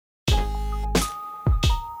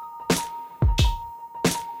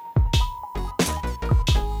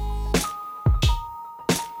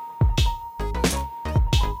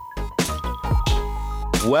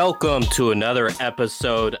Welcome to another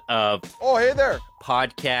episode of hey there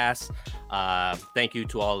podcast. Thank you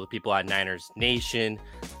to all the people at Niners Nation,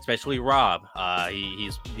 especially Rob.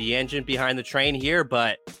 He's the engine behind the train here,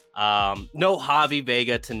 but no Javi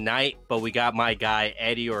Vega tonight. But we got my guy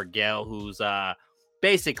Eddie Orgel, who's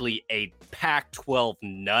basically a Pac-12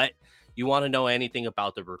 nut. You want to know anything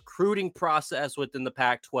about the recruiting process within the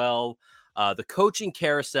Pac-12, the coaching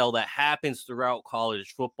carousel that happens throughout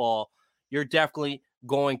college football, you're definitely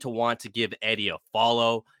going to want to give Eddie a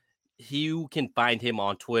follow. You can find him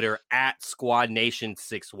on Twitter at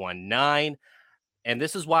SquadNation619. And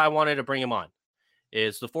this is why I wanted to bring him on.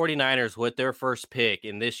 Is the 49ers with their first pick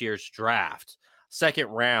in this year's draft, second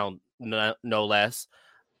round, no less,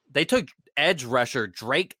 they took edge rusher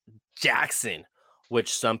Drake Jackson,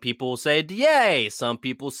 which some people said yay, some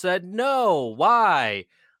people said no. Why?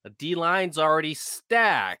 The D-line's already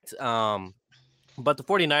stacked. But the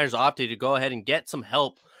 49ers opted to go ahead and get some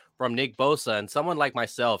help from Nick Bosa. And someone like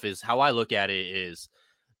myself is how I look at it is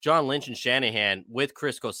John Lynch and Shanahan with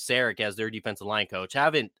Chris Kocurek as their defensive line coach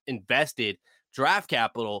haven't invested draft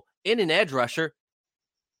capital in an edge rusher.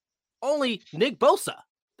 Only Nick Bosa.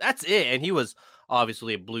 That's it. And he was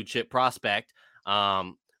obviously a blue chip prospect.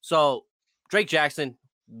 So Drake Jackson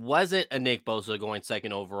wasn't a Nick Bosa going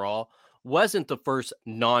second overall, wasn't the first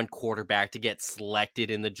non-quarterback to get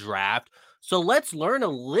selected in the draft. So let's learn a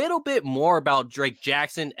little bit more about Drake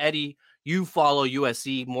Jackson. Eddie, you follow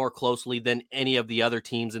USC more closely than any of the other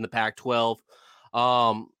teams in the Pac-12.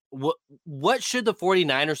 What should the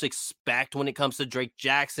 49ers expect when it comes to Drake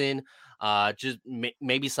Jackson? Just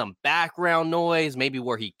maybe some background noise, maybe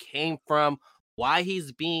where he came from, why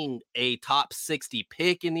he's being a top 60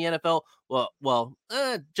 pick in the NFL. Well,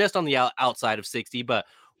 just on the outside of 60, but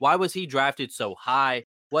why was he drafted so high?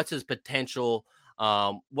 What's his potential?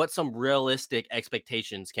 What some realistic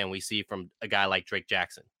expectations can we see from a guy like Drake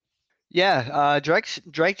Jackson? Yeah,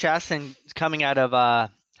 Drake Jackson coming out of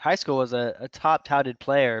high school was a top touted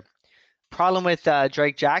player. Problem with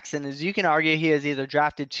Drake Jackson is you can argue he is either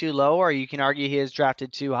drafted too low or you can argue he is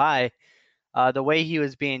drafted too high. The way he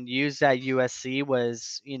was being used at USC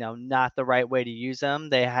was, not the right way to use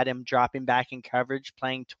him. They had him dropping back in coverage,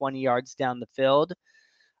 playing 20 yards down the field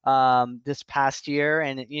this past year,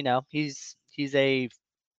 and he's a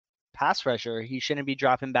pass rusher. He shouldn't be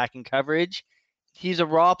dropping back in coverage. He's a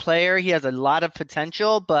raw player. He has a lot of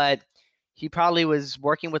potential, but he probably was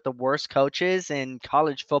working with the worst coaches in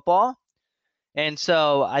college football. And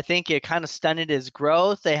so I think it kind of stunted his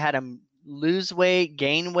growth. They had him lose weight,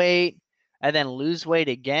 gain weight, and then lose weight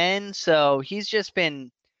again. So he's just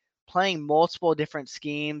been playing multiple different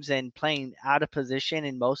schemes and playing out of position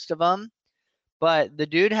in most of them. But the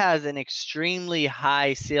dude has an extremely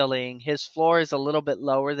high ceiling. His floor is a little bit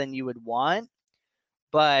lower than you would want.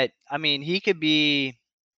 But, he could be,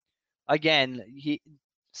 again,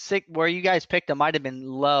 where you guys picked him might have been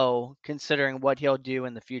low considering what he'll do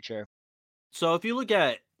in the future. So if you look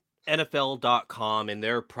at NFL.com and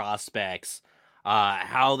their prospects,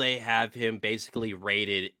 how they have him basically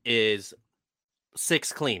rated is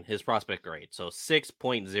 6 clean, his prospect grade. So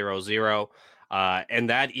 6.00. And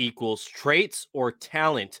that equals traits or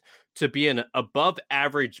talent to be an above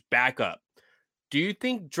average backup. Do you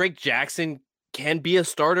think Drake Jackson can be a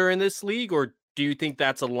starter in this league, or do you think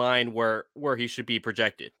that's a line where he should be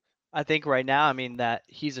projected? I think right now, that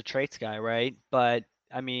he's a traits guy, right? But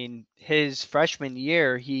his freshman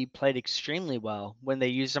year, he played extremely well when they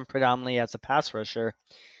used him predominantly as a pass rusher.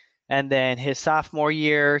 And then his sophomore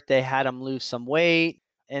year, they had him lose some weight,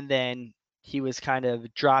 and then he was kind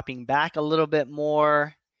of dropping back a little bit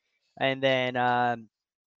more. And then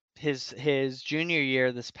his junior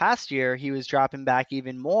year, this past year, he was dropping back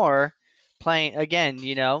even more, playing again,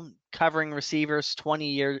 covering receivers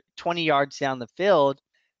 20 yards down the field.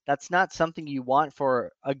 That's not something you want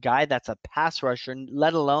for a guy that's a pass rusher,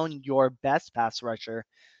 let alone your best pass rusher.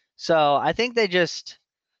 So I think they just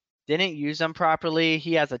didn't use him properly.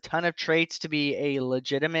 He has a ton of traits to be a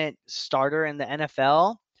legitimate starter in the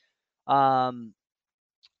NFL.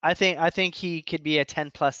 I think he could be a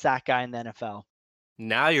 10+ sack guy in the NFL.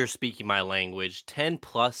 Now you're speaking my language.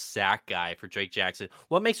 10+ sack guy for Drake Jackson.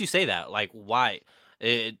 What makes you say that? Like, why?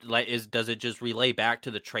 Does it just relay back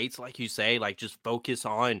to the traits, like you say, like just focus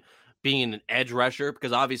on being an edge rusher?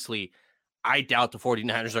 Because obviously, I doubt the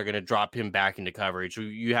 49ers are going to drop him back into coverage.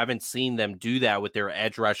 You haven't seen them do that with their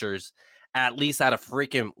edge rushers, at least at a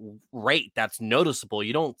freaking rate that's noticeable.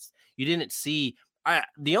 You didn't see.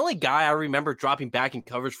 The only guy I remember dropping back in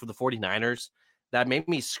coverage for the 49ers that made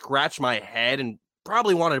me scratch my head and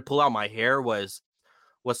probably wanted to pull out my hair was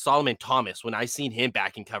Solomon Thomas when I seen him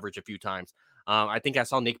back in coverage a few times. I think I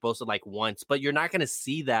saw Nick Bosa like once, but you're not going to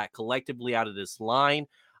see that collectively out of this line.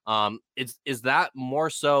 Is that more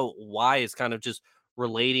so why it's kind of just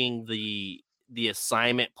relating the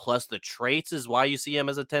assignment plus the traits is why you see him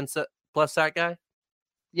as a 10 plus sack guy?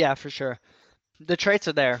 Yeah, for sure. The traits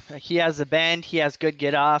are there. He has a bend. He has good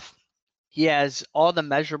get off. He has all the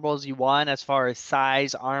measurables you want as far as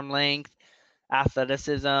size, arm length,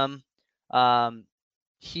 athleticism. Um,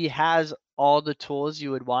 he has all the tools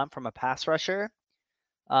you would want from a pass rusher.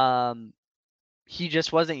 Um, he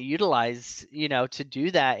just wasn't utilized, to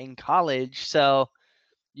do that in college. So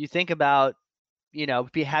you think about,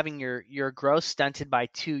 be having your growth stunted by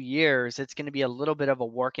 2 years. It's going to be a little bit of a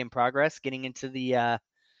work in progress getting into the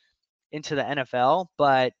NFL.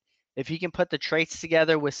 But if he can put the traits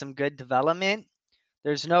together with some good development,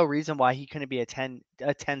 there's no reason why he couldn't be a 10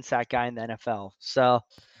 sack guy in the NFL. So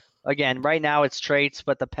again, right now it's traits,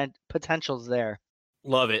 but the potential's there.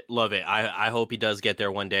 Love it, love it. I hope he does get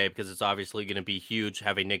there one day because it's obviously going to be huge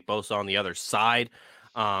having Nick Bosa on the other side.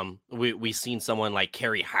 We've seen someone like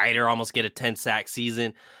Kerry Hyder almost get a 10 sack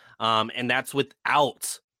season, and that's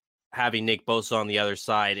without having Nick Bosa on the other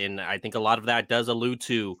side. And I think a lot of that does allude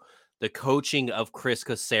to the coaching of Chris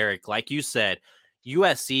Kocurek. Like you said,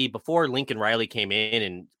 USC before Lincoln Riley came in,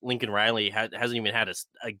 and Lincoln Riley hasn't even had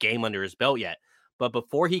a game under his belt yet. But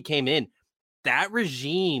before he came in, that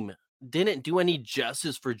regime didn't do any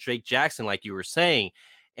justice for Drake Jackson, like you were saying.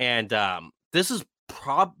 And this is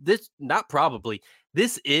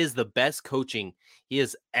this is the best coaching he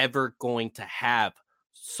is ever going to have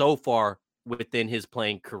so far within his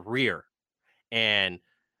playing career. And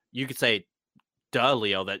you could say, duh,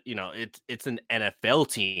 Leo, that it's an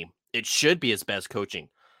NFL team. It should be his best coaching.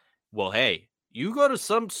 Well, hey, you go to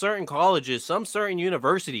some certain colleges, some certain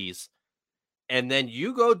universities, and then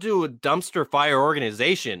you go to a dumpster fire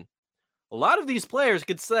organization. A lot of these players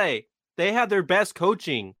could say they had their best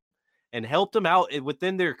coaching and helped them out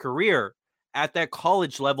within their career at that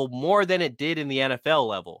college level more than it did in the NFL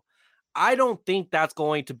level. I don't think that's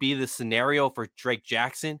going to be the scenario for Drake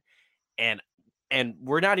Jackson. And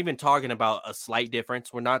we're not even talking about a slight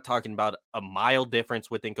difference. We're not talking about a mild difference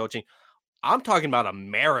within coaching. I'm talking about a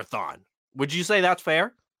marathon. Would you say that's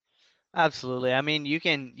fair? Absolutely. I mean, you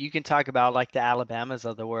can talk about like the Alabamas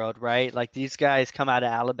of the world, right? Like these guys come out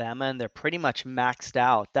of Alabama and they're pretty much maxed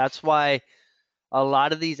out. That's why a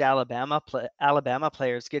lot of these Alabama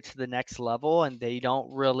players get to the next level and they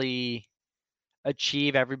don't really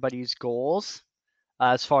achieve everybody's goals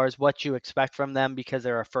as far as what you expect from them because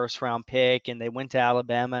they're a first round pick and they went to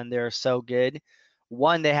Alabama and they're so good.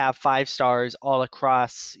 One, they have 5 stars all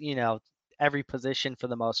across, every position for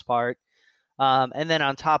the most part. And then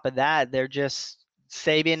on top of that, they're just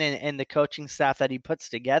Saban and the coaching staff that he puts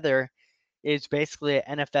together is basically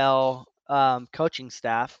an NFL coaching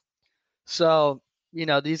staff. So,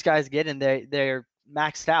 these guys get in, they're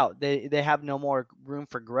maxed out. They have no more room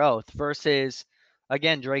for growth versus,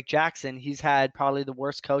 again, Drake Jackson. He's had probably the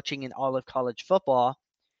worst coaching in all of college football.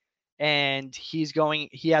 And he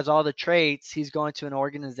has all the traits. He's going to an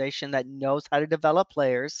organization that knows how to develop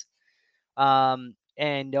players,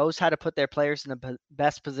 and knows how to put their players in the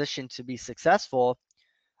best position to be successful.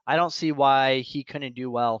 I don't see why he couldn't do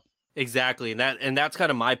well. Exactly. And that's kind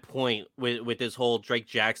of my point with this whole Drake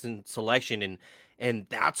Jackson selection. And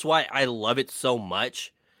that's why I love it so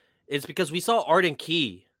much. It's because we saw Arden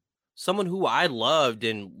Key, someone who I loved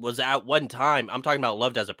and was at one time, I'm talking about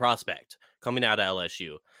loved as a prospect coming out of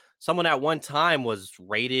LSU. Someone at one time was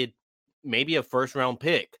rated maybe a first round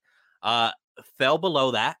pick. Uh Fell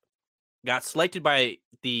below that, got selected by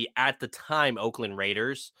the at the time Oakland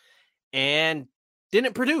Raiders and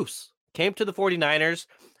didn't produce. Came to the 49ers,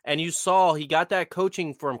 and you saw he got that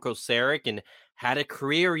coaching from Kocurek and had a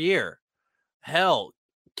career year. Hell,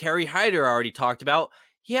 Kerry Hyder already talked about.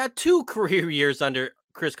 He had 2 career years under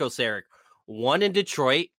Chris Kocurek. One in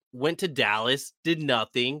Detroit, went to Dallas, did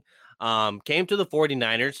nothing. Came to the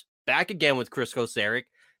 49ers, back again with Chris Kocurek,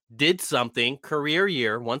 did something, career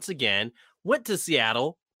year once again, went to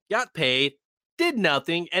Seattle, got paid, did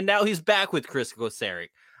nothing, and now he's back with Chris Kocurek.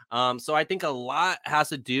 So I think a lot has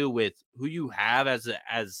to do with who you have as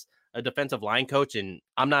a defensive line coach, and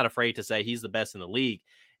I'm not afraid to say he's the best in the league.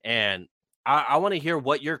 And I want to hear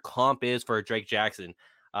what your comp is for Drake Jackson,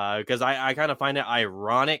 because I kind of find it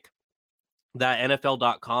ironic that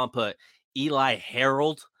NFL.com put Eli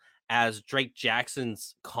Harold as Drake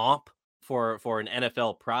Jackson's comp for an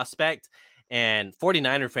NFL prospect. And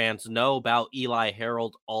 49er fans know about Eli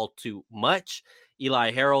Harold all too much.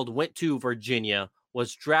 Eli Harold went to Virginia,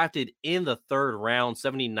 was drafted in the 3rd round,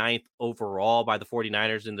 79th overall by the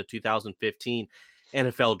 49ers in the 2015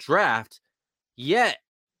 NFL draft. Yet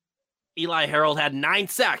Eli Harold had 9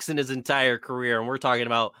 sacks in his entire career, and we're talking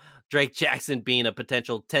about Drake Jackson being a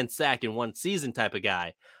potential 10 sack in one season type of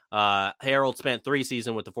guy. Harold spent 3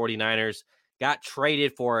 seasons with the 49ers, got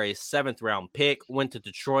traded for a 7th round pick, went to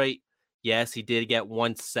Detroit. Yes, he did get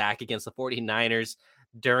 1 sack against the 49ers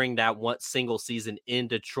during that one single season in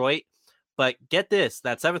Detroit. But get this,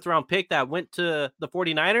 that 7th round pick that went to the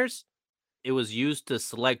 49ers, it was used to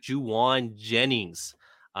select Juwan Jennings,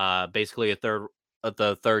 basically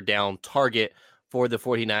the third down target for the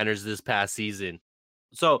 49ers this past season.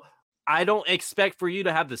 So I don't expect for you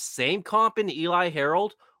to have the same comp in Eli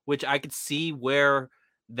Harold, which I could see where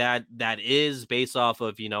that is based off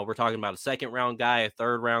of, we're talking about a 2nd round guy, a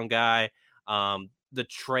 3rd round guy. The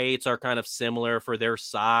traits are kind of similar for their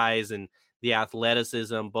size and the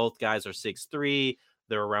athleticism. Both guys are 6'3".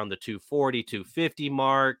 They're around the 240, 250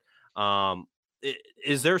 mark.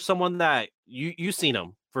 Is there someone that you've seen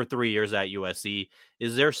him for 3 years at USC?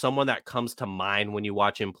 Is there someone that comes to mind when you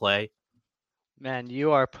watch him play? Man,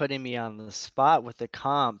 you are putting me on the spot with the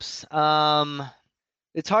comps.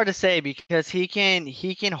 It's hard to say because he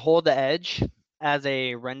can hold the edge as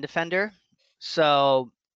a run defender.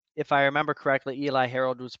 So if I remember correctly, Eli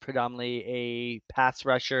Harold was predominantly a pass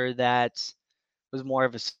rusher that was more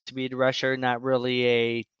of a speed rusher, not really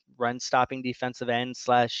a run stopping defensive end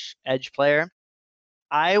 / edge player.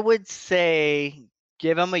 I would say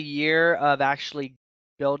give him a year of actually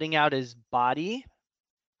building out his body.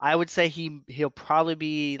 I would say he'll probably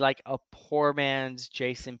be like a poor man's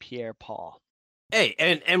Jason Pierre-Paul. Hey,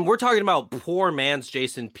 and we're talking about poor man's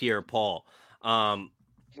Jason Pierre-Paul.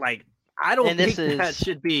 Like I don't And this think that is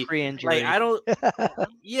should be pre-injury. I don't.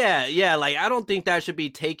 Yeah. Like I don't think that should be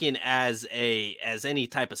taken as any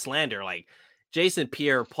type of slander. Like Jason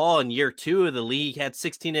Pierre-Paul in year 2 of the league had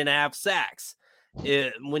 16 and a half sacks.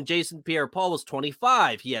 When Jason Pierre-Paul was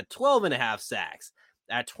 25, he had 12 and a half sacks.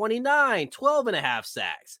 At 29, 12 and a half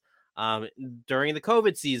sacks. During the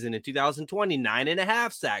COVID season in 2020,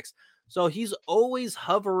 9.5 sacks. So he's always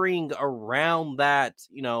hovering around that,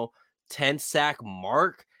 10 sack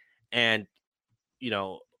mark. And,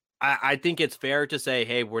 I think it's fair to say,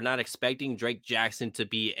 hey, we're not expecting Drake Jackson to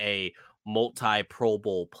be a multi-Pro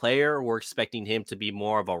Bowl player. We're expecting him to be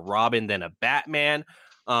more of a Robin than a Batman.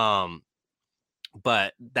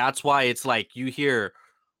 But that's why it's like you hear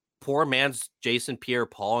poor man's Jason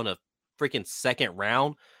Pierre-Paul in a freaking 2nd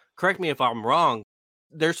round. Correct me if I'm wrong.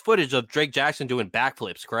 There's footage of Drake Jackson doing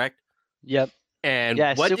backflips, correct? Yep. And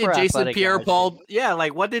Yeah, what super did Jason athletic guy, Pierre-Paul? Yeah,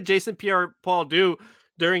 like what did Jason Pierre-Paul do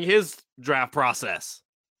during his draft process?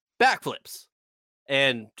 Backflips.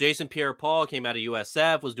 And Jason Pierre-Paul came out of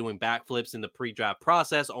USF, was doing backflips in the pre-draft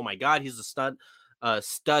process. Oh my God, he's a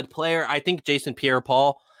stud player. I think Jason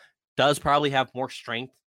Pierre-Paul does probably have more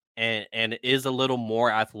strength and is a little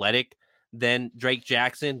more athletic than Drake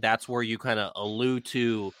Jackson. That's where you kind of allude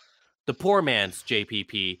to the poor man's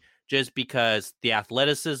JPP, just because the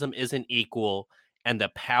athleticism isn't equal and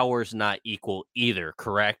the power's not equal either,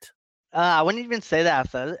 correct? I wouldn't even say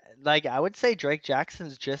that. Like I would say Drake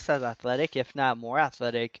Jackson's just as athletic, if not more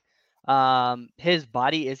athletic. His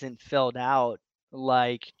body isn't filled out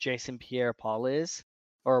like Jason Pierre-Paul is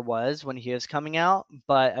or was when he was coming out.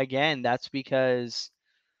 But again, that's because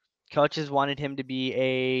coaches wanted him to be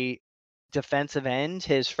a defensive end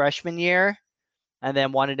his freshman year and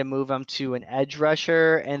then wanted to move him to an edge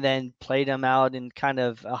rusher and then played him out in kind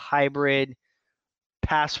of a hybrid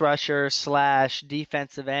pass rusher /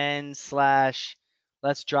 defensive end /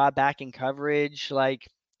 let's draw back in coverage. Like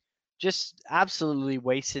just absolutely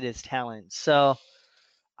wasted his talent. So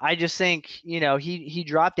I just think, he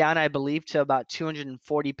dropped down, I believe, to about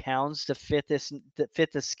 240 pounds to fit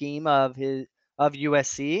the scheme of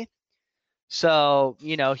USC. So,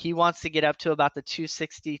 he wants to get up to about the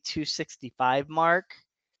 260, 265 mark,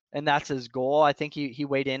 and that's his goal. I think he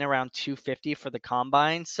weighed in around 250 for the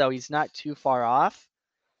combine, so he's not too far off.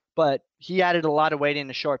 But he added a lot of weight in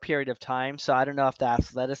a short period of time, so I don't know if the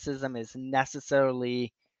athleticism is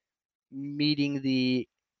necessarily meeting the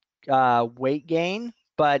weight gain,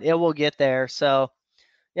 but it will get there. So,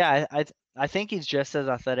 yeah, I think he's just as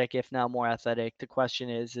athletic, if not more athletic. The question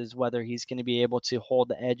is whether he's going to be able to hold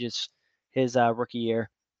the edges his rookie year.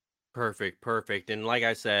 Perfect. And like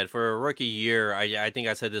I said, for a rookie year, I think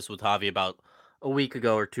I said this with Javi about a week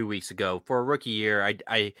ago or 2 weeks ago. For a rookie year,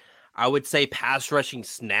 I would say pass rushing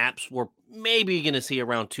snaps we're maybe going to see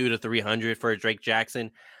around 200 to 300 for Drake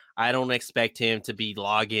Jackson. I don't expect him to be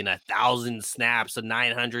logging 1,000 snaps,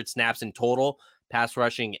 900 snaps in total, pass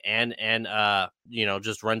rushing and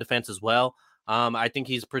just run defense as well. I think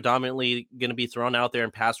he's predominantly going to be thrown out there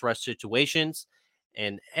in pass rush situations.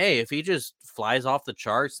 And hey, if he just flies off the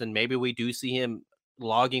charts, then maybe we do see him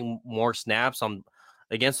logging more snaps on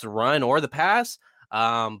against the run or the pass.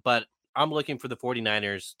 But I'm looking for the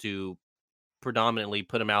 49ers to predominantly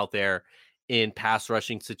put him out there in pass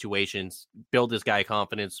rushing situations, build this guy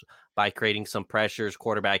confidence by creating some pressures,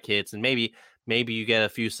 quarterback hits, and maybe you get a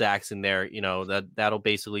few sacks in there. That'll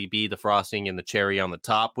basically be the frosting and the cherry on the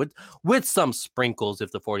top with some sprinkles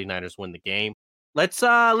if the 49ers win the game. Let's stay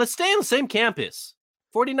on the same campus.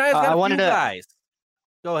 49ers got a few guys.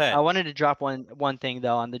 Go ahead. I wanted to drop one thing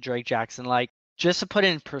though on the Drake Jackson. Like, just to put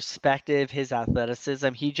in perspective his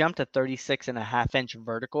athleticism, he jumped a 36.5-inch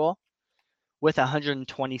vertical with a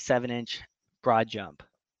 127-inch broad jump.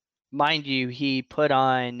 Mind you, he put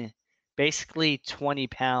on basically 20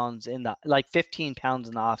 pounds 15 pounds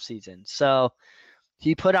in the off season. So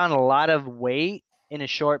he put on a lot of weight in a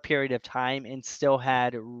short period of time and still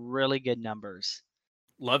had really good numbers.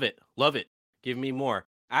 Love it. Love it. Give me more.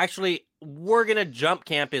 Actually, we're going to jump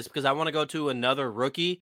campus because I want to go to another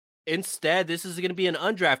rookie. Instead, this is going to be an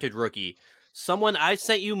undrafted rookie. Someone I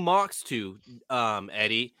sent you mocks to,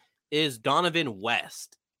 Eddie, is Dohnovan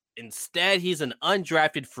West. Instead, he's an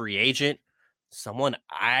undrafted free agent. Someone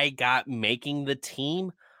I got making the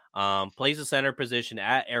team. Plays the center position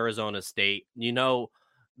at Arizona State.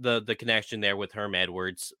 The connection there with Herm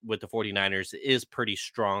Edwards with the 49ers is pretty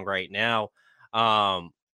strong right now.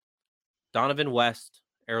 Dohnovan West,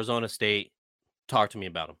 Arizona State. Talk to me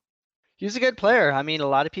about him. He's a good player. I mean, a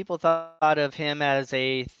lot of people thought of him as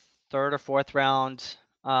a 3rd or 4th round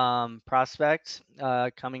prospect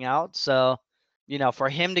coming out. So, for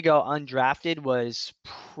him to go undrafted was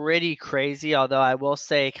pretty crazy. Although I will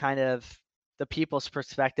say kind of the people's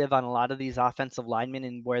perspective on a lot of these offensive linemen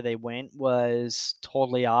and where they went was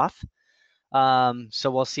totally off.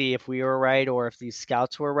 So we'll see if we were right or if these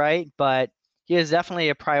scouts were right. But he is definitely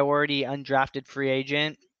a priority undrafted free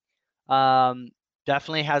agent.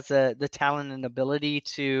 Definitely has the talent and ability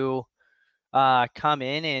to come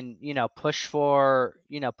in and push for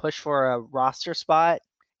a roster spot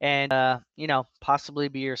and possibly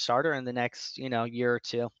be your starter in the next year or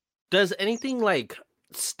two. Does anything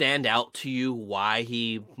stand out to you why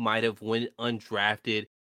he might have went undrafted?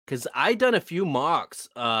 Because I done a few mocks,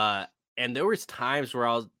 and there was times where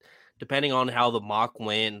I was, depending on how the mock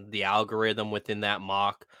went, the algorithm within that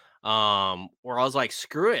mock, where I was like,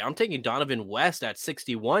 screw it, I'm taking Dohnovan West at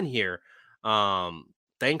 61 here.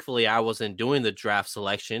 Thankfully, I wasn't doing the draft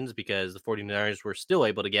selections because the 49ers were still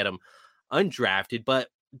able to get him undrafted. But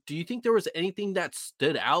do you think there was anything that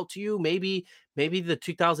stood out to you? Maybe the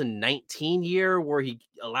 2019 year where he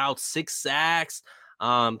allowed 6 sacks.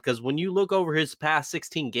 Because when you look over his past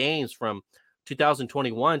 16 games from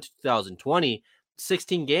 2021 to 2020,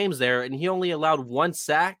 16 games there, and he only allowed 1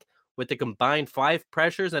 sack with a combined 5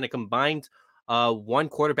 pressures and a combined 1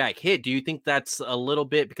 quarterback hit. Do you think that's a little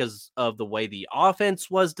bit because of the way the offense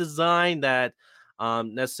was designed that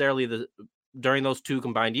necessarily during those 2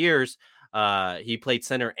 combined years, he played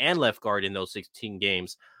center and left guard in those 16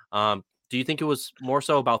 games? Do you think it was more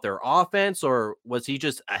so about their offense, or was he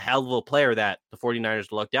just a hell of a player that the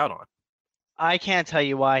 49ers lucked out on? I can't tell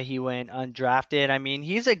you why he went undrafted. I mean,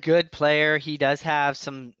 he's a good player. He does have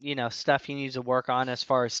some, stuff he needs to work on as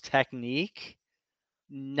far as technique.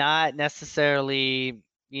 Not necessarily,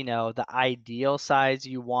 the ideal size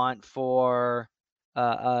you want for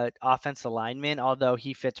a offensive lineman, although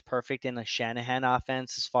he fits perfect in a Shanahan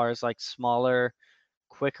offense as far as smaller,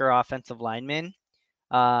 quicker offensive linemen.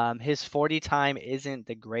 His 40 time isn't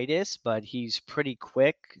the greatest, but he's pretty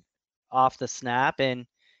quick off the snap and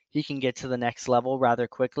he can get to the next level rather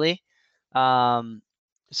quickly.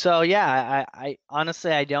 So yeah, I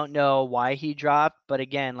honestly, I don't know why he dropped, but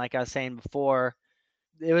again, like I was saying before,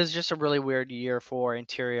 it was just a really weird year for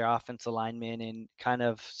interior offensive linemen, and kind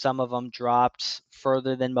of some of them dropped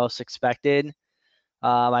further than most expected.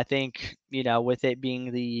 I think, with it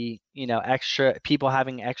being the, extra people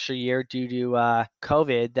having extra year due to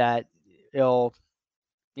COVID, that it'll,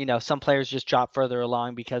 some players just drop further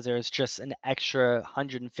along because there's just an extra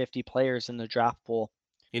 150 players in the draft pool.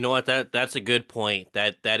 You know what? That's a good point.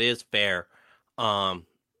 That is fair.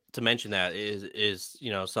 To mention that is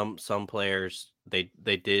some players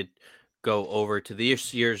they did go over to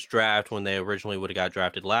this year's draft when they originally would have got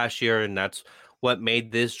drafted last year, and that's what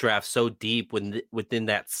made this draft so deep within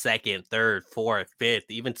that 2nd, 3rd, 4th, 5th,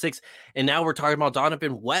 even 6th. And now we're talking about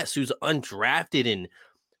Dohnovan West, who's undrafted and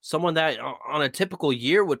someone that on a typical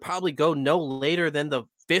year would probably go no later than the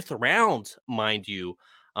 5th round, mind you.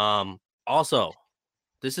 Also,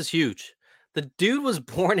 this is huge. The dude was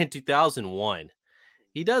born in 2001.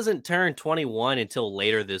 He doesn't turn 21 until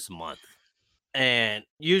later this month. And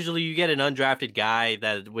usually you get an undrafted guy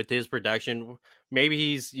that with his production, maybe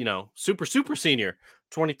he's, super, super senior.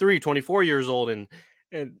 23, 24 years old, and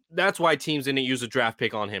that's why teams didn't use a draft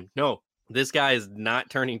pick on him. No, this guy is not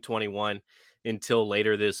turning 21 until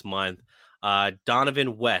later this month.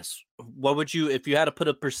 Dohnovan West, what would you, if you had to put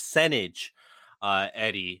a percentage,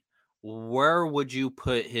 Eddie, where would you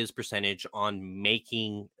put his percentage on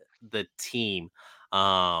making the team?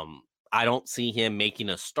 I don't see him making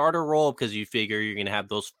a starter role because you figure you're going to have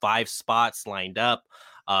those 5 spots lined up.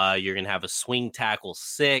 You're going to have a swing tackle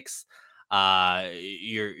 6.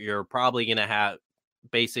 You're probably going to have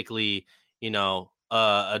basically,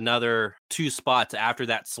 another 2 spots after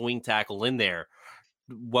that swing tackle in there.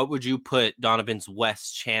 What would you put Donovan's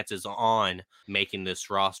West's chances on making this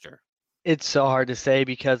roster? It's so hard to say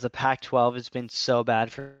because the Pac-12 has been so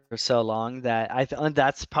bad for so long that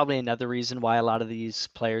that's probably another reason why a lot of these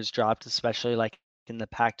players dropped, especially like in the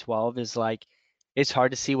Pac-12, is like it's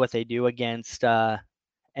hard to see what they do against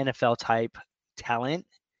NFL type talent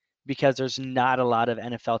because there's not a lot of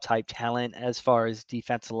NFL type talent as far as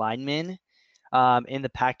defensive linemen in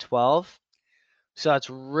the Pac-12. So it's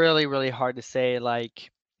really, really hard to say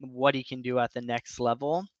like what he can do at the next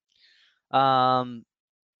level.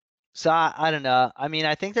 So I don't know. I mean,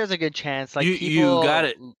 I think there's a good chance. Like You got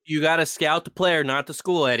people, it. You got to scout the player, not the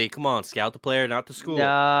school, Eddie. Come on, scout the player, not the school.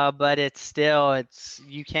 no, but it's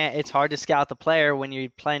you can't. It's hard to scout the player when you're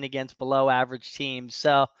playing against below average teams.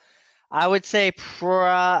 So I would say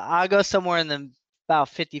I'll go somewhere in the about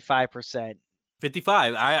 55%.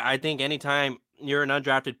 55. I think anytime you're an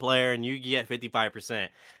undrafted player and you get 55%,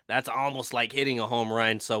 that's almost like hitting a home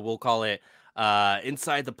run. So we'll call it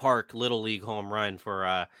inside the park little league home run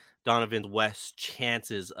for Donovan West's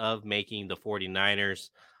chances of making the 49ers.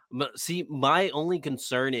 See, my only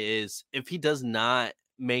concern is if he does not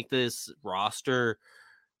make this roster,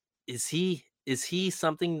 is he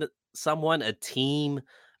something that someone, a team,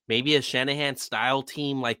 maybe a Shanahan style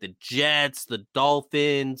team like the Jets, the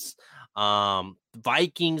Dolphins,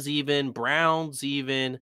 Vikings, even Browns,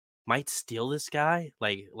 even might steal this guy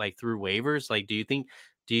like through waivers? Like, do you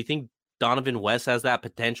think Donovan West has that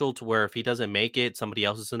potential to where if he doesn't make it, somebody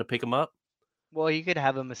else is going to pick him up? Well, you could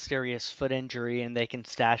have a mysterious foot injury and they can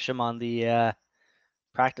stash him on the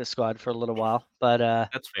practice squad for a little while. But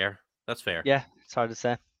That's fair. That's fair. yeah, it's hard to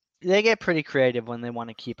say. They get pretty creative when they want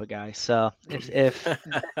to keep a guy. So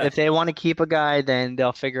if they want to keep a guy, then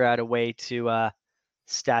they'll figure out a way to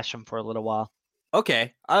stash him for a little while.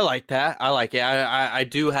 Okay, I like that. I like it. I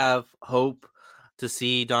do have hope to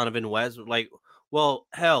see Donovan West. Like, well,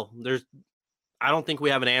 hell, I don't think we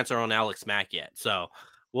have an answer on Alex Mack yet. So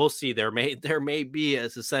we'll see. There may be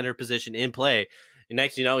as a center position in play. And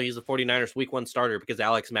next, he's the 49ers week 1 starter because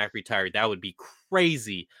Alex Mack retired. That would be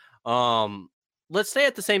crazy. Let's stay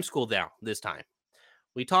at the same school now this time.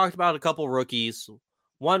 We talked about a couple rookies.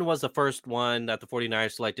 One was the first one that the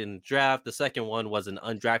 49ers selected in the draft. The second one was an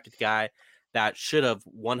undrafted guy that should have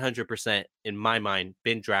 100% in my mind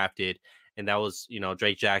been drafted. And that was,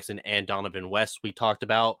 Drake Jackson and Donovan West we talked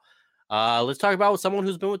about. Let's talk about someone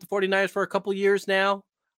who's been with the 49ers for a couple years now.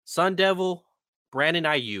 Sun Devil, Brandon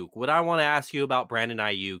Aiyuk. What I want to ask you about Brandon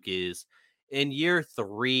Aiyuk is in year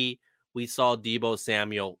 3, we saw Deebo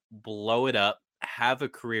Samuel blow it up, have a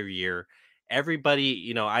career year.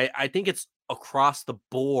 Everybody, I think it's across the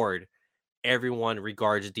board. Everyone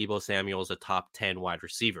regards Deebo Samuel as a top 10 wide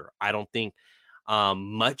receiver. I don't think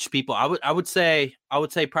much people. I would say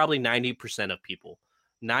probably 90% of people,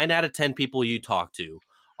 9 out of 10 people you talk to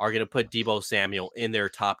are going to put Deebo Samuel in their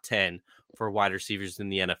top 10 for wide receivers in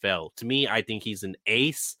the NFL. To me, I think he's an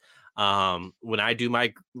ace. When I do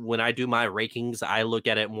my rankings, I look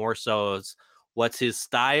at it more so as what's his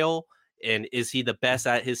style and is he the best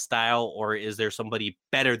at his style or is there somebody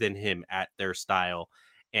better than him at their style?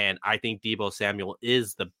 And I think Deebo Samuel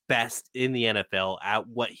is the best in the NFL at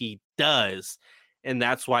what he does. And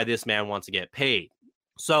that's why this man wants to get paid.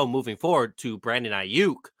 So moving forward to Brandon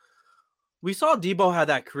Aiyuk, we saw Deebo have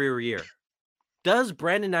that career year. Does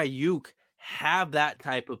Brandon Aiyuk have that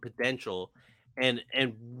type of potential? And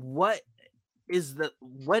what is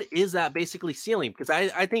that basically ceiling? Because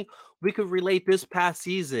I think we could relate this past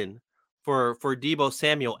season for Deebo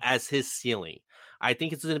Samuel as his ceiling. I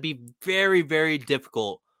think it's going to be very, very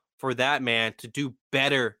difficult for that man to do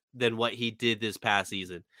better than what he did this past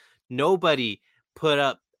season. Nobody put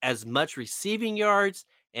up as much receiving yards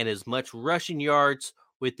and as much rushing yards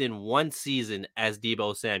within one season as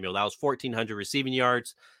Deebo Samuel. That was 1,400 receiving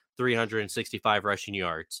yards, 365 rushing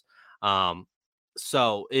yards.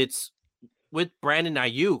 So it's with Brandon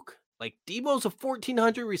Aiyuk. Like Deebo's a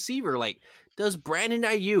 1,400 receiver. Like, does Brandon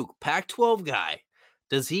Aiyuk, Pac-12 guy,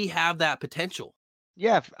 does he have that potential?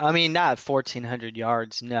 Yeah, I mean, not 1,400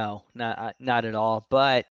 yards. No, not at all.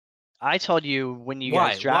 But I told you when you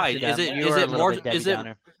guys Why? drafted Is him, it you is were a it little more? bit Debbie Is it?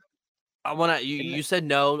 Downer. I want to. And You said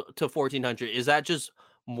no to 1,400. Is that just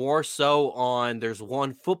more so on? There's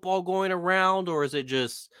one football going around, or is it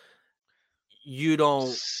just you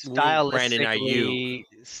don't link Brandon Aiyuk?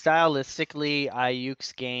 stylistically,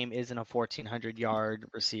 Ayuk's game isn't a 1,400-yard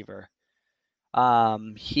receiver.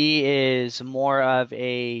 He is more of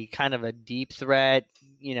a kind of a deep threat,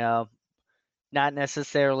 not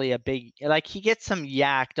necessarily a big, like he gets some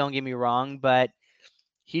yak, don't get me wrong, but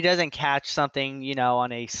he doesn't catch something,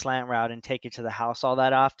 on a slant route and take it to the house all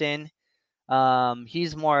that often.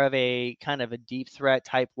 He's more of a kind of a deep threat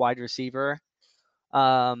type wide receiver.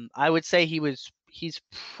 I would say he's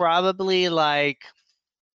probably like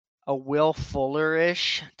a Will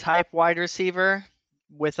Fuller-ish type wide receiver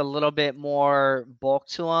with a little bit more bulk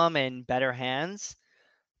to him and better hands.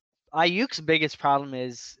 Ayuk's biggest problem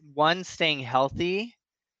is one, staying healthy,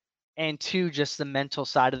 and two, just the mental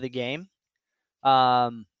side of the game.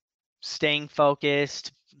 Um, Staying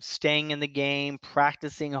focused, staying in the game,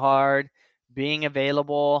 practicing hard, being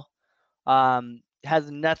available.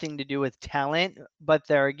 Has nothing to do with talent, but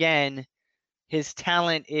there again, his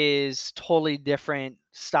talent is totally different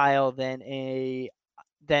style than a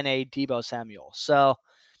Deebo Samuel. So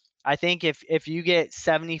I think if you get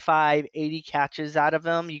 75, 80 catches out of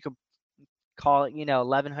him, you could call it,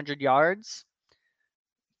 1,100 yards,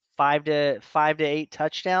 5 to 8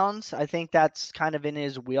 touchdowns. I think that's kind of in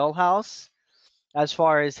his wheelhouse as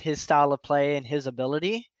far as his style of play and his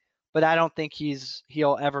ability. But I don't think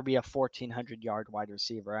he'll ever be a 1,400-yard wide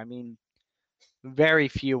receiver. I mean, very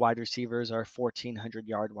few wide receivers are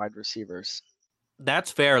 1,400-yard wide receivers.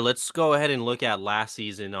 That's fair. Let's go ahead and look at last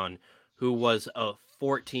season on who was a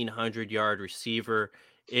 1,400-yard receiver.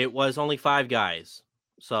 It was only 5 guys.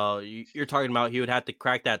 So you're talking about he would have to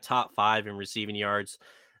crack that top 5 in receiving yards.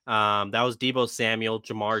 That was Deebo Samuel,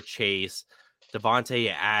 Jamar Chase,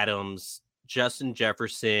 Devontae Adams, Justin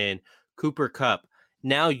Jefferson, Cooper Kupp.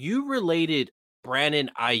 Now you related Brandon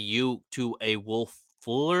Aiyuk to a Wolf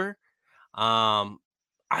Fuller. I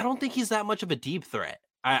don't think he's that much of a deep threat.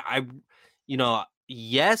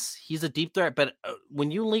 Yes, he's a deep threat, but when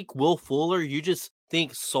you link Will Fuller, you just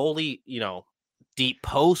think solely, deep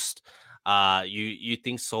post. You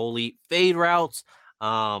think solely fade routes.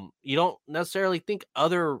 You don't necessarily think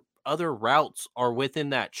other routes are within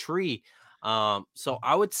that tree. So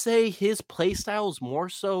I would say his play style is more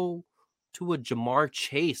so to a Jamar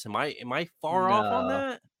Chase. Am I far off on No.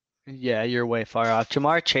 that? Yeah, you're way far off.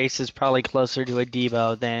 Jamar Chase is probably closer to a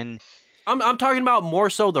Deebo than. I'm talking about more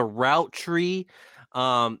so the route tree,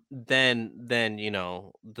 than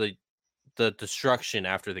the destruction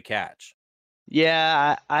after the catch.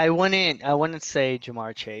 Yeah, I wouldn't say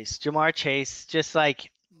Jamar Chase. Jamar Chase, just like,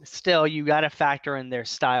 still you got to factor in their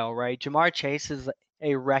style, right? Jamar Chase is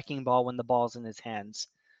a wrecking ball when the ball's in his hands.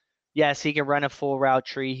 Yes, he can run a full route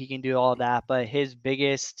tree, he can do all that, but his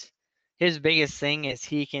biggest thing is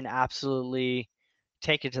he can absolutely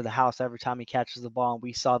take it to the house every time he catches the ball, and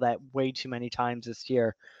we saw that way too many times this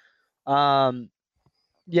year. Um,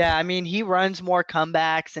 yeah, I mean, he runs more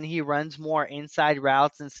comebacks and he runs more inside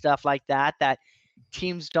routes and stuff like that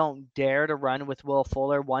teams don't dare to run with Will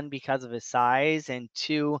Fuller, one, because of his size, and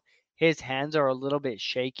two, his hands are a little bit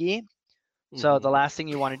shaky. So the Mhm. last thing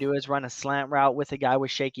you want to do is run a slant route with a guy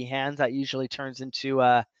with shaky hands. That usually turns into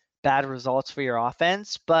bad results for your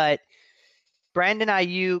offense. But Brandon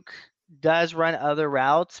Aiyuk does run other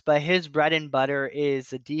routes, but his bread and butter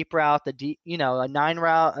is a deep route, a 9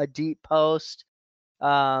 route, a deep post,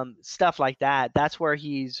 stuff like that. That's where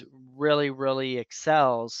he's really, really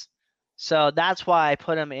excels. So that's why I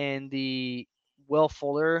put him in the Will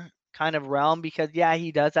Fuller kind of realm, because yeah,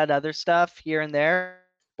 he does that other stuff here and there,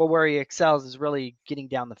 but where he excels is really getting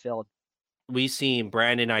down the field. We seen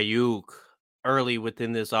Brandon Aiyuk early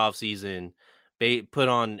within this offseason put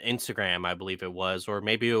on Instagram, I believe it was, or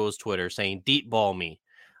maybe it was Twitter, saying deep ball me.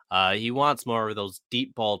 He wants more of those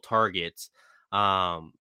deep ball targets.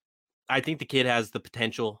 Um, I think the kid has the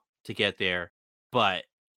potential to get there, but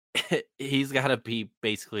he's got to be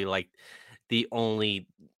basically like the only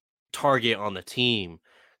target on the team.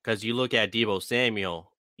 Because you look at Deebo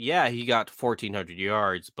Samuel, yeah, he got 1,400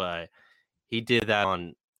 yards, but he did that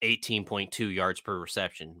on 18.2 yards per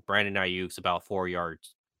reception. Brandon Ayuk's about 4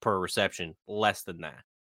 yards per reception, less than that.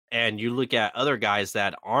 And you look at other guys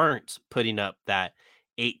that aren't putting up that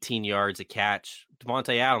 18 yards a catch.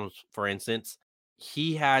 Devontae Adams, for instance,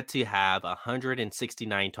 he had to have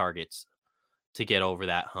 169 targets to get over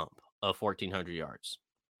that hump of 1,400 yards.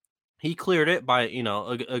 He cleared it by,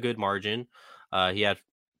 a good margin. He had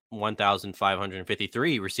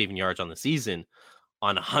 1,553 receiving yards on the season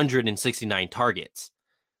on 169 targets.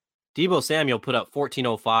 Deebo Samuel put up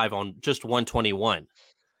 1405 on just 121.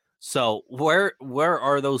 So where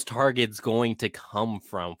are those targets going to come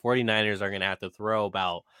from? 49ers are going to have to throw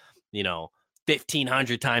about,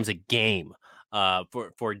 1,500 times a game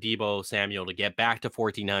for Deebo Samuel to get back to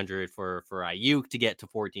 1,400, for Aiyuk to get to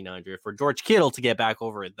 1,400, for George Kittle to get back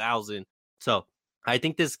over 1,000. So I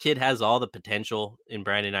think this kid has all the potential in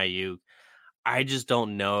Brandon Aiyuk. I just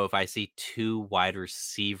don't know if I see two wide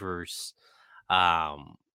receivers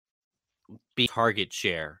be target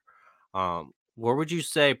share. Where would you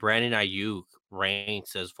say Brandon Aiyuk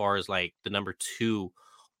ranks as far as like the number 2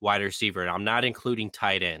 wide receiver? And I'm not including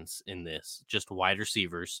tight ends in this, just wide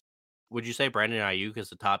receivers. Would you say Brandon Aiyuk is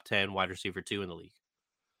the top 10 wide receiver 2 in the league?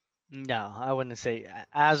 No, I wouldn't say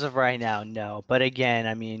as of right now, no. But again,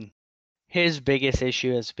 I mean, his biggest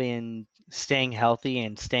issue has been staying healthy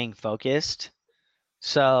and staying focused.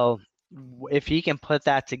 So if he can put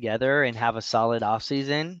that together and have a solid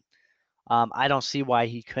offseason, I don't see why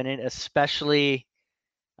he couldn't, especially,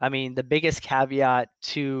 I mean, the biggest caveat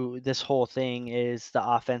to this whole thing is the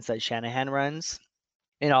offense that Shanahan runs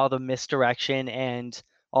and all the misdirection and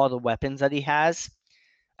all the weapons that he has.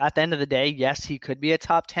 At the end of the day, yes, he could be a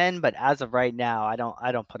top 10, but as of right now, I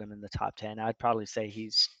don't put him in the top 10. I'd probably say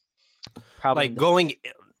he's probably in Like the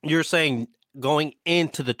you're saying going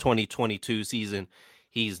into the 2022 season,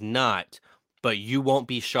 he's not, but you won't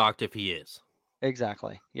be shocked if he is.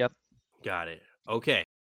 exactly. Yep. Got it. Okay.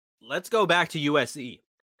 Let's go back to USC.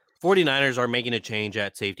 49ers are making a change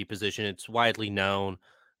at safety position. It's widely known.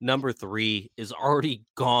 Number 3 is already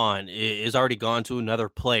gone. Is already gone to another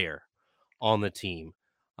player on the team.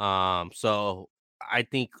 So I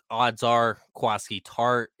think odds are Kwaski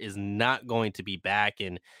Tart is not going to be back,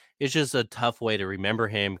 and it's just a tough way to remember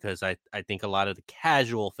him because I think a lot of the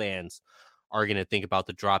casual fans are going to think about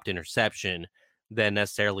the dropped interception than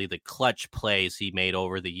necessarily the clutch plays he made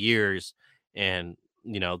over the years. And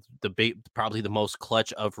the big, probably the most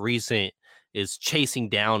clutch of recent is chasing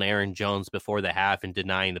down Aaron Jones before the half and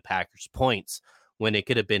denying the Packers points when it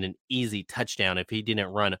could have been an easy touchdown if he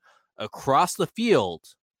didn't run across the field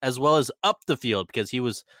as well as up the field, because he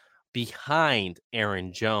was behind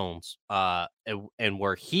Aaron Jones and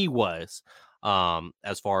where he was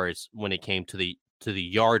as far as when it came to the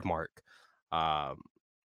yard mark. Now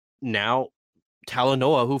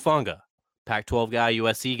Talanoa Hufanga, Pac-12 guy,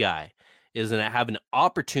 USC guy, is going to have an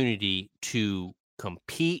opportunity to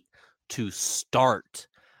compete, to start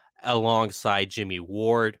alongside Jimmy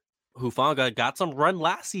Ward. Hufanga got some run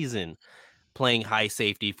last season playing high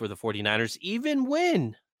safety for the 49ers, even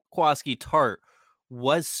when Kwaski Tart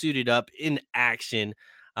was suited up in action.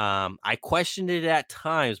 I questioned it at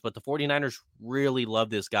times, but the 49ers really love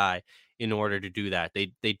this guy in order to do that.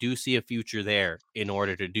 They do see a future there in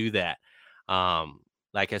order to do that.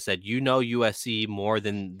 Like I said, USC more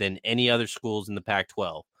than any other schools in the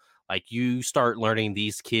Pac-12. Like, you start learning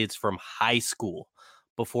these kids from high school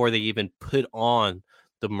before they even put on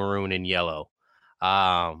the maroon and yellow.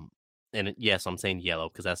 And yes, I'm saying yellow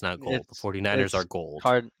because that's not gold. The 49ers are gold.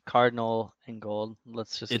 Cardinal and gold.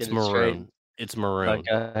 Let's just It's get it straight. maroon. It's maroon.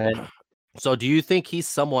 Go ahead. So do you think he's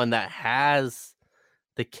someone that has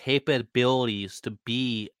the capabilities to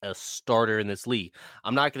be a starter in this league?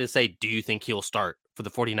 I'm not going to say, do you think he'll start for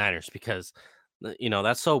the 49ers? Because,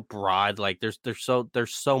 that's so broad. Like there's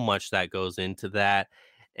so much that goes into that.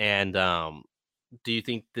 And do you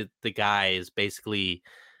think that the guy is basically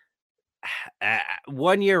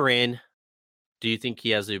 1 year in? Do you think he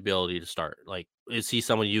has the ability to start? Like, is he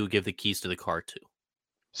someone you give the keys to the car to?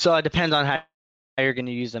 So it depends on how you're going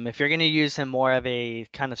to use him. If you're going to use him more of a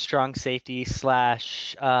kind of strong safety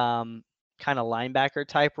slash kind of linebacker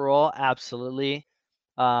type role, absolutely.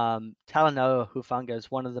 Talanoa Hufanga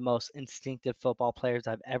is one of the most instinctive football players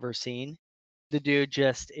I've ever seen. The dude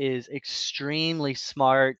just is extremely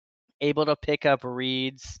smart, able to pick up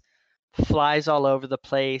reads, flies all over the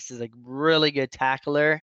place, is a really good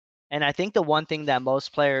tackler. And I think the one thing that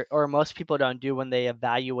most people don't do when they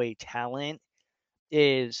evaluate talent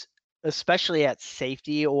is, especially at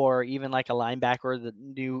safety or even like a linebacker, the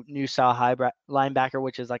new style hybrid linebacker,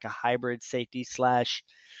 which is like a hybrid safety slash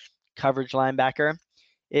coverage linebacker,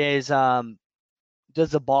 is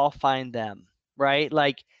does the ball find them, right?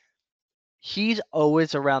 Like, he's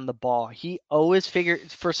always around the ball. He always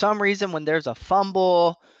figures, for some reason, when there's a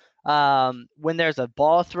fumble, when there's a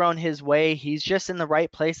ball thrown his way, he's just in the right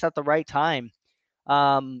place at the right time.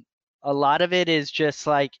 A lot of it is just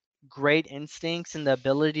like great instincts and the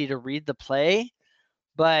ability to read the play,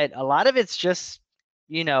 but a lot of it's just,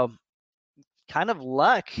 kind of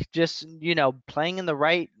luck, just,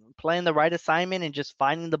 playing the right assignment and just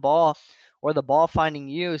finding the ball or the ball finding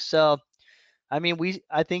you. So I mean,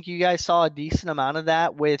 I think you guys saw a decent amount of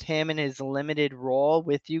that with him in his limited role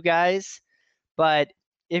with you guys. But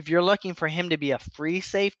if you're looking for him to be a free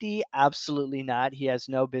safety, absolutely not. He has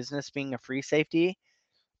no business being a free safety.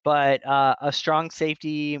 But a strong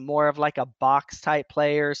safety, more of like a box type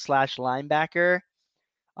player slash linebacker,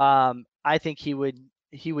 I think he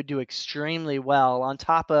would do extremely well. On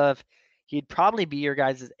top of, he'd probably be your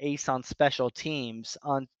guys' ace on special teams.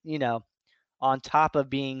 On top of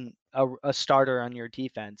being a starter on your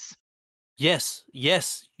defense. Yes,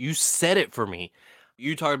 yes, you said it for me.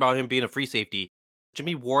 You talked about him being a free safety.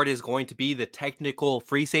 Jimmy Ward is going to be the technical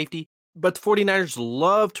free safety, but the 49ers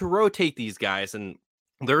love to rotate these guys, and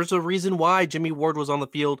there's a reason why Jimmy Ward was on the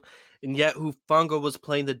field, and yet Hufanga was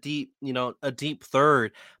playing the deep, a deep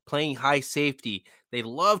third, playing high safety. They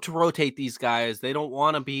love to rotate these guys. They don't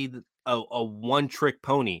want to be a one-trick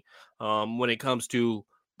pony when it comes to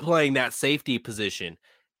playing that safety position.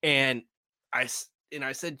 And I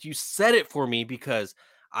said, you said it for me because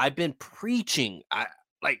I've been preaching. I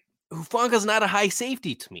like Hufanga's not a high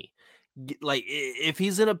safety to me. Like if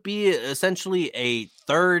he's gonna be essentially a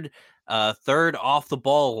third off the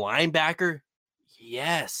ball linebacker,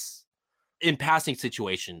 yes, in passing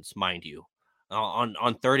situations, mind you, on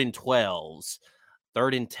 3rd and 12s,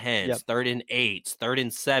 3rd and 10s, Yep. 3rd and 8s, 3rd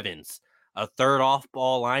and 7s, a third off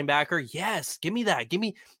ball linebacker. Yes, give me that. Give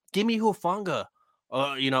me Hufanga.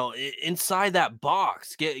 Inside that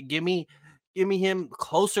box. Give me him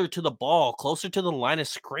closer to the ball, closer to the line of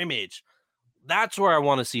scrimmage. That's where I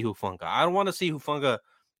want to see Hufanga. I don't want to see Hufanga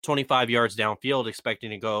 25 yards downfield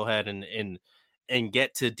expecting to go ahead and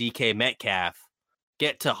get to DK Metcalf,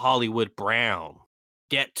 get to Hollywood Brown,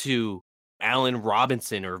 get to Allen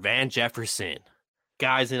Robinson or Van Jefferson,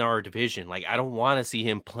 guys in our division. Like I don't want to see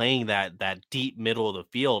him playing that deep middle of the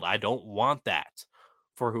field. I don't want that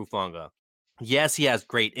for Hufanga. Yes, he has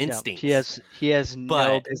great Yeah, instincts, he has no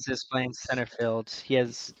but business playing center field.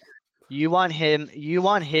 You want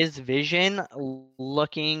his vision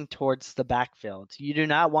looking towards the backfield. You do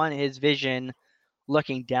not want his vision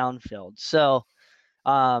looking downfield. So,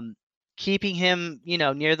 um, keeping him,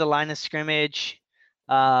 near the line of scrimmage,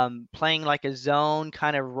 playing like a zone,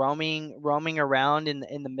 kind of roaming around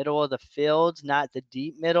in the middle of the field, not the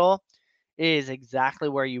deep middle, is exactly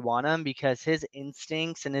where you want him because his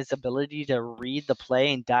instincts and his ability to read the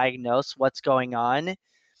play and diagnose what's going on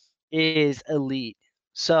is elite.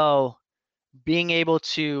 So being able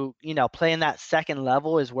to, play in that second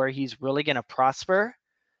level is where he's really going to prosper.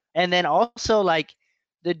 And then also, like,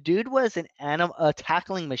 the dude was a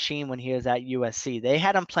tackling machine when he was at USC. They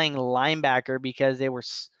had him playing linebacker because they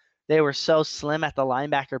were so slim at the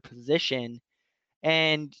linebacker position,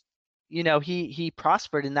 and he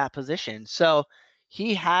prospered in that position. So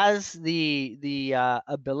he has the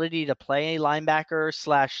ability to play linebacker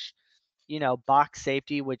slash box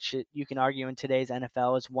safety, which you can argue in today's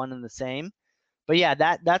NFL is one and the same. But yeah,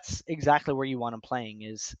 that's exactly where you want him playing,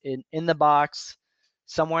 is in the box,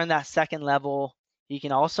 somewhere in that second level. He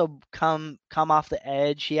can also come off the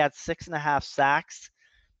edge. He had 6.5 sacks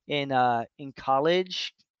in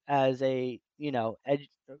college as a edge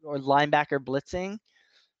or linebacker blitzing.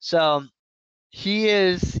 So he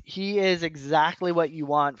is exactly what you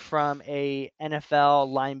want from a NFL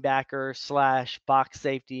linebacker slash box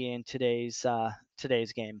safety in today's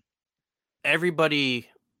game. everybody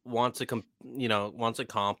wants to comp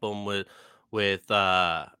him with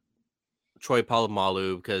Troy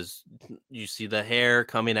Polamalu because you see the hair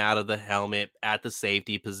coming out of the helmet at the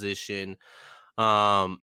safety position.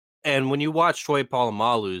 Um, and when you watch Troy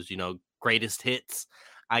Polamalu's, greatest hits,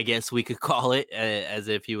 I guess we could call it, as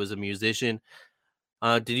if he was a musician.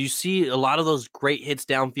 Did you see a lot of those great hits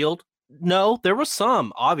downfield? No, there were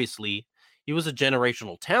some. Obviously, he was a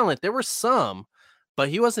generational talent. There were some, but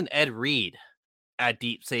he wasn't Ed Reed at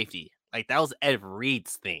deep safety. Like that was Ed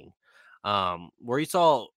Reed's thing. Where you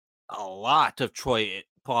saw a lot of Troy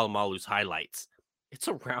Polamalu's highlights. It's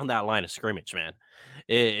around that line of scrimmage, man.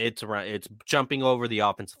 It's jumping over the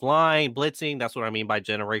offensive line, blitzing. That's what I mean by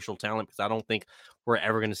generational talent, because I don't think we're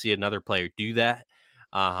ever going to see another player do that.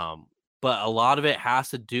 Um, but a lot of it has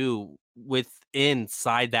to do with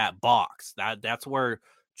inside that box. That's where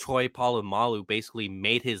Troy Polamalu basically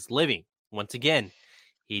made his living. Once again,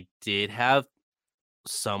 he did have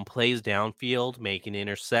some plays downfield, making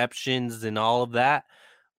interceptions and all of that,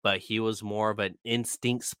 but he was more of an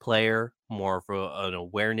instincts player, more of an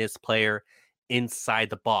awareness player inside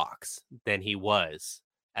the box than he was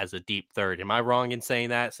as a deep third. Am I wrong in saying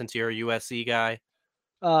that since you're a USC guy?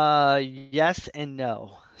 Yes and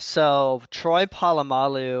no. So Troy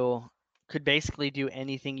Polamalu could basically do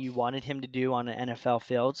anything you wanted him to do on an NFL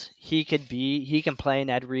field. He can play an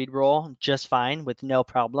Ed Reed role just fine with no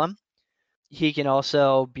problem. He can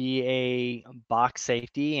also be a box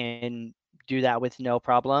safety and do that with no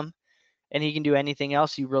problem. And he can do anything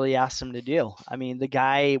else you really asked him to do. I mean, the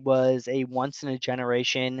guy was a once in a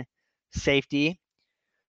generation safety.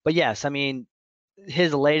 But yes, I mean,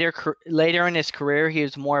 his later in his career, he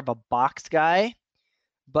was more of a box guy.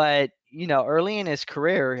 But early in his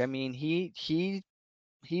career, I mean, he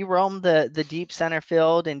roamed the deep center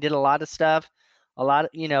field and did a lot of stuff. A lot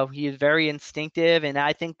of, he was very instinctive, and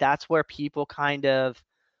I think that's where people kind of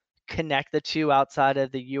connect the two outside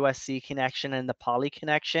of the USC connection and the Poly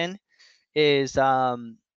connection is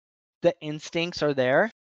the instincts are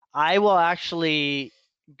there. I will actually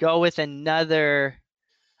go with another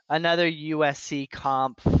USC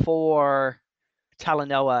comp for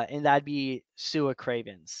Talanoa, and that'd be Sua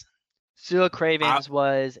Cravens. Sua Cravens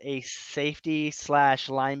was a safety /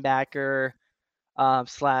 linebacker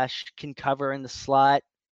 / can cover in the slot,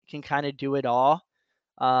 can kind of do it all,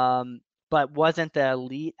 but wasn't the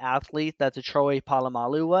elite athlete that the Troy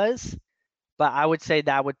Polamalu was. But I would say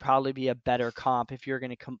that would probably be a better comp if you're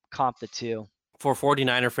going to comp the two. For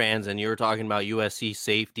 49er fans, and you were talking about USC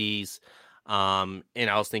safeties, and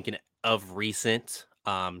I was thinking of recent,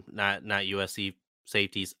 not USC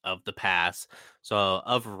safeties of the past. So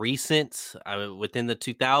of recent, within the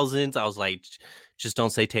 2000s, I was like, just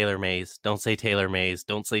don't say Taylor Mays. Don't say Taylor Mays.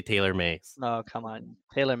 Don't say Taylor Mays. Oh, come on.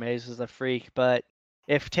 Taylor Mays was a freak. But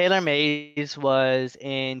if Taylor Mays was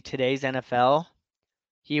in today's NFL,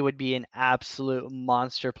 he would be an absolute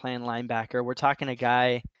monster playing linebacker. We're talking a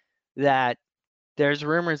guy that there's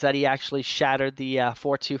rumors that he actually shattered the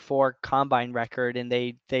 4.24 combine record, and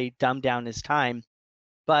they dumbed down his time.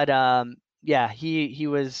 But yeah, he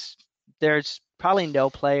was. There's probably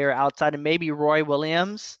no player outside of maybe Roy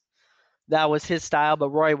Williams that was his style, but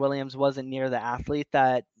Roy Williams wasn't near the athlete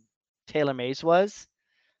that Taylor Mays was.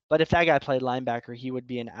 But if that guy played linebacker, he would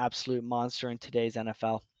be an absolute monster in today's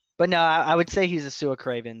NFL. But no, I would say he's a Sua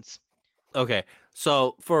Cravens. Okay,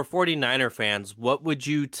 so for 49er fans, what would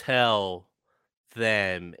you tell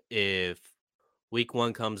them if week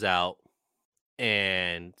 1 comes out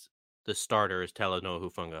and the starter is Talanoa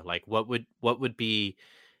Hufanga? Like, what would be,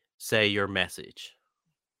 say, your message?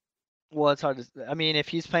 Well, it's hard to. I mean, if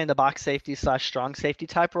he's playing the box safety / strong safety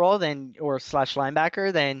type role, then or /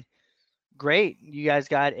 linebacker, then great. You guys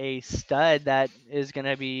got a stud that is going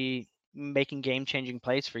to be making game-changing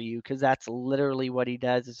plays for you, because that's literally what he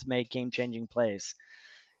does, is make game-changing plays.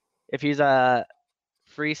 If he's a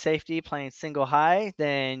free safety playing single high,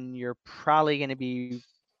 then you're probably going to be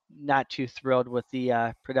not too thrilled with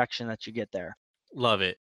the production that you get there. Love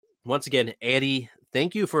it. Once again, Eddie,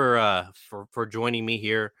 thank you for joining me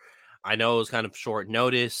here. I know it was kind of short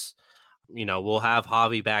notice. We'll have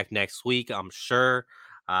Javi back next week, I'm sure.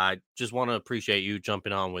 I just want to appreciate you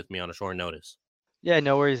jumping on with me on a short notice. Yeah,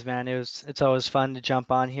 no worries, man. It's always fun to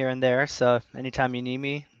jump on here and there. So anytime you need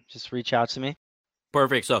me, just reach out to me.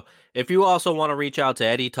 Perfect. So if you also want to reach out to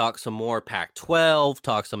Eddie, talk some more Pac-12,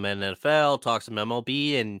 talk some NFL, talk some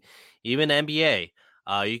MLB, and even NBA,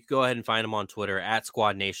 you can go ahead and find him on Twitter at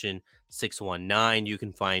SquadNation619. You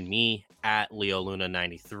can find me at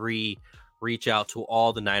LeoLuna93. Reach out to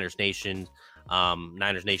all the Niners Nation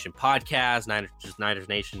podcast, Niners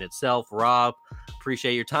Nation itself. Rob,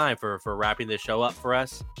 appreciate your time for wrapping this show up for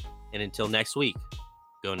us. And until next week,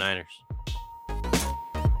 go Niners.